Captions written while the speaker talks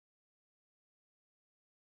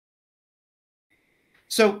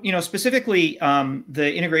So, specifically,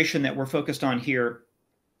 the integration that we're focused on here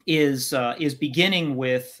is beginning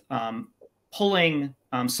with pulling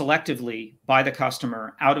selectively by the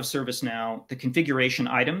customer out of ServiceNow the configuration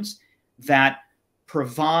items that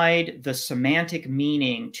provide the semantic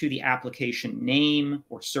meaning to the application name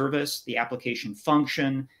or service, the application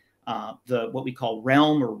function, what we call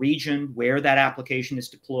realm or region, where that application is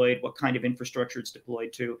deployed, what kind of infrastructure it's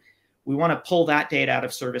deployed to. We want to pull that data out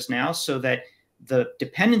of ServiceNow so that the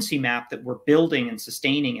dependency map that we're building and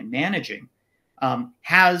sustaining and managing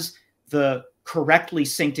has the correctly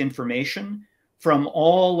synced information from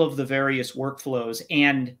all of the various workflows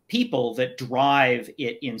and people that drive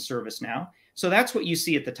it in ServiceNow. So that's what you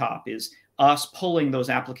see at the top, is us pulling those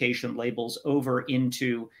application labels over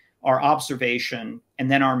into our observation and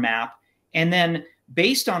then our map. And then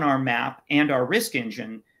based on our map and our risk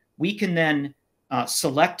engine, we can then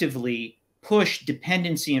selectively push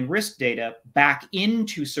dependency and risk data back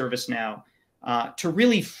into ServiceNow to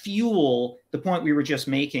really fuel the point we were just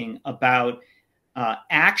making about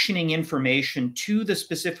actioning information to the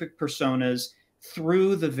specific personas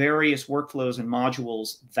through the various workflows and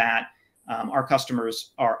modules that our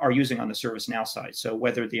customers are using on the ServiceNow side. So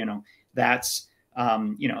whether that's a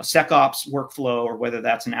SecOps workflow or whether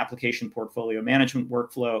that's an application portfolio management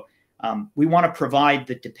workflow, we want to provide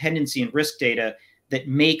the dependency and risk data that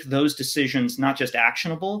make those decisions not just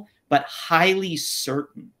actionable, but highly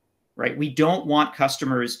certain, right? We don't want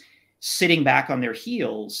customers sitting back on their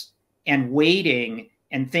heels and waiting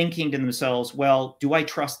and thinking to themselves, well, do I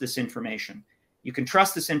trust this information? You can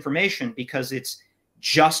trust this information because it's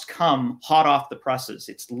just come hot off the presses.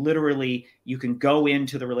 It's literally, you can go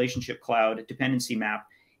into the relationship cloud dependency map,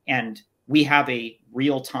 and we have a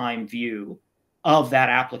real-time view of that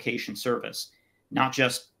application service, not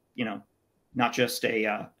just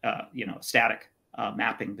a static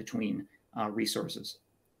mapping between resources.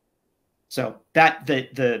 So that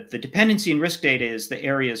the dependency and risk data is the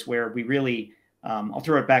areas where we really, I'll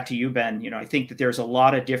throw it back to you, Ben. I think that there's a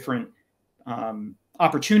lot of different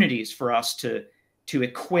opportunities for us to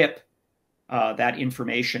equip that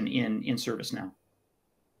information in ServiceNow.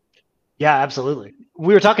 Yeah, absolutely.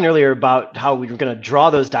 We were talking earlier about how we were going to draw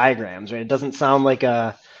those diagrams, right? It doesn't sound like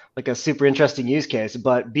a super interesting use case,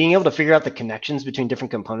 but being able to figure out the connections between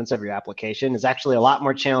different components of your application is actually a lot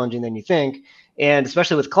more challenging than you think. And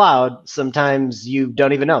especially with cloud, sometimes you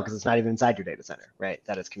don't even know because it's not even inside your data center, right,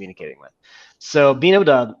 that it's communicating with. So being able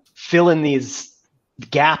to fill in these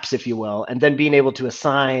gaps, if you will, and then being able to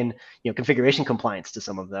assign configuration compliance to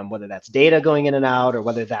some of them, whether that's data going in and out or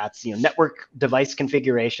whether that's network device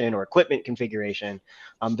configuration or equipment configuration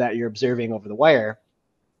that you're observing over the wire,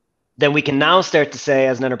 then we can now start to say,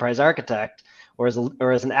 as an enterprise architect or as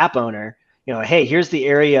an app owner, hey, here's the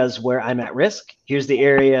areas where I'm at risk. Here's the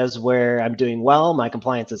areas where I'm doing well, my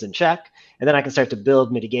compliance is in check. And then I can start to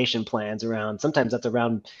build mitigation plans around, sometimes that's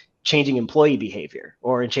around changing employee behavior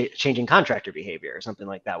or changing contractor behavior or something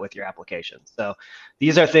like that with your application. So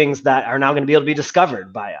these are things that are now going to be able to be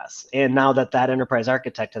discovered by us. And now that enterprise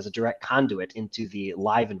architect has a direct conduit into the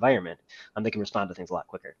live environment, they can respond to things a lot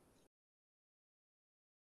quicker.